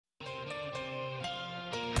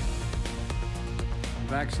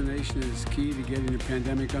vaccination is key to getting the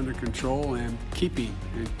pandemic under control and keeping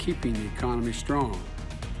the economy strong.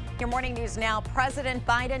 Your morning news now. President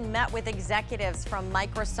Biden met with executives from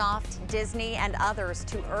Microsoft, Disney, and others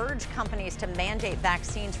to urge companies to mandate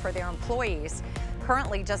vaccines for their employees.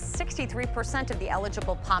 Currently, just 63% of the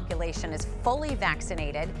eligible population is fully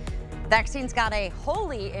vaccinated. Vaccines got a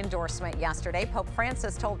holy endorsement yesterday. Pope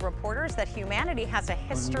Francis told reporters that humanity has a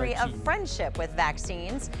history of friendship with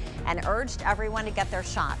vaccines and urged everyone to get their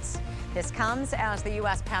shots. This comes as the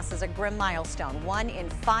U.S. passes a grim milestone. 1 in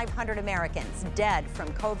 500 Americans dead from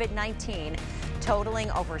COVID-19,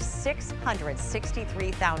 totaling over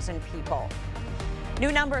 663,000 people.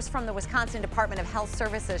 New numbers from the Wisconsin Department of Health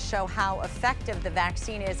Services show how effective the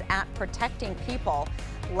vaccine is at protecting people.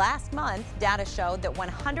 Last month, data showed that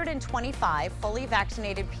 125 fully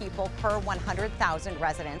vaccinated people per 100,000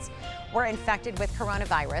 residents were infected with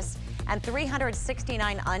coronavirus, and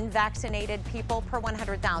 369 unvaccinated people per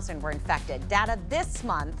 100,000 were infected. Data this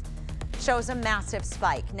month shows a massive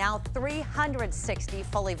spike. Now 360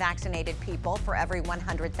 fully vaccinated people for every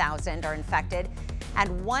 100,000 are infected,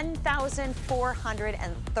 and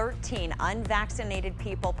 1,413 unvaccinated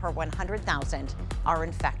people per 100,000 are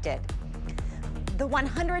infected. The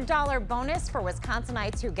 $100 bonus for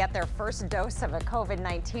Wisconsinites who get their first dose of a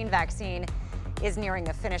COVID-19 vaccine is nearing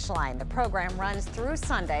a finish line. The program runs through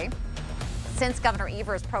Sunday. Since Governor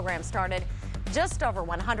Evers' program started, just over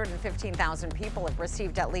 115,000 people have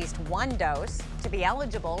received at least one dose. To be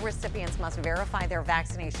eligible, recipients must verify their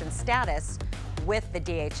vaccination status with the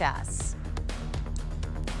DHS.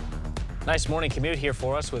 Nice morning commute here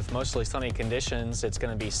for us with mostly sunny conditions. It's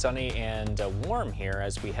going to be sunny and warm here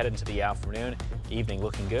as we head into the afternoon. Evening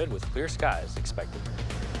looking good with clear skies expected.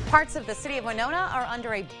 Parts of the city of Winona are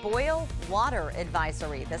under a boil water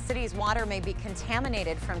advisory. The city's water may be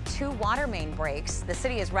contaminated from 2 water main breaks. The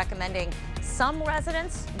city is recommending some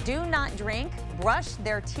residents do not drink, brush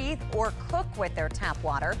their teeth, or cook with their tap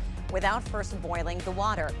water without first boiling the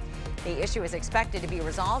water. The issue is expected to be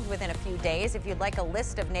resolved within a few days. If you'd like a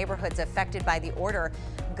list of neighborhoods affected by the order,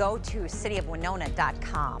 go to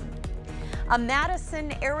cityofwinona.com. A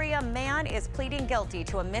Madison area man is pleading guilty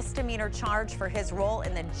to a misdemeanor charge for his role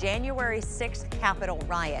in the January 6th Capitol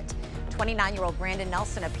riot. 29-year-old Brandon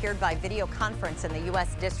Nelson appeared by video conference in the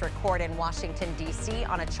U.S. District Court in Washington, D.C.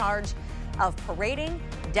 on a charge of parading,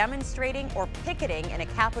 demonstrating, or picketing in a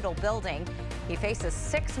Capitol building. He faces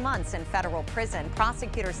 6 months in federal prison.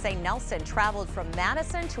 Prosecutors say Nelson traveled from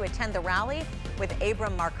Madison to attend the rally with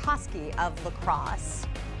Abram Markoski of La Crosse.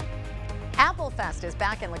 Apple Fest is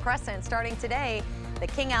back in La Crescent starting today. The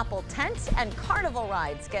King Apple tent and carnival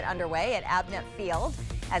rides get underway at Abnett Field,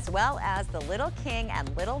 as well as the Little King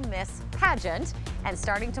and Little Miss pageant. And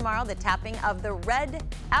starting tomorrow, the tapping of the Red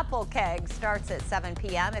Apple Keg starts at 7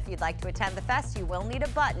 p.m. If you'd like to attend the fest, you will need a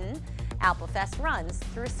button. Apple Fest runs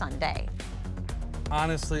through Sunday.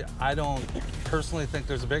 Honestly, I don't personally think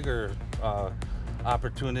there's a bigger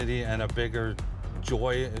opportunity and a bigger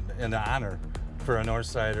joy and honor for a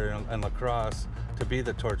Northsider and La Crosse to be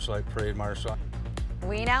the Torchlight Parade Marshal.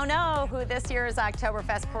 We now know who this year's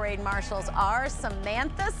Oktoberfest Parade Marshals are.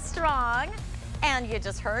 Samantha Strong. And you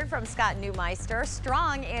just heard from Scott Neumeister.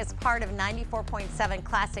 Strong is part of 94.7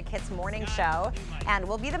 Classic Hits Morning Show and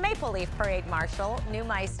will be the Maple Leaf Parade Marshal.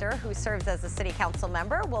 Neumeister, who serves as a city council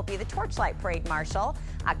member, will be the Torchlight Parade Marshal.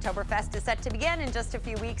 Oktoberfest is set to begin in just a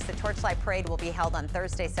few weeks. The Torchlight Parade will be held on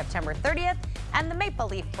Thursday, September 30th, and the Maple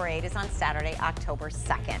Leaf Parade is on Saturday, October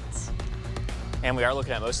 2nd. And we are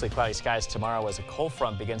looking at mostly cloudy skies tomorrow as a cold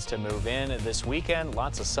front begins to move in this weekend.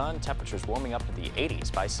 Lots of sun, temperatures warming up to the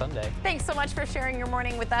 80s by Sunday. Thanks so much for sharing your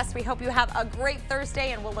morning with us. We hope you have a great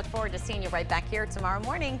Thursday, and we'll look forward to seeing you right back here tomorrow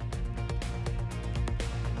morning.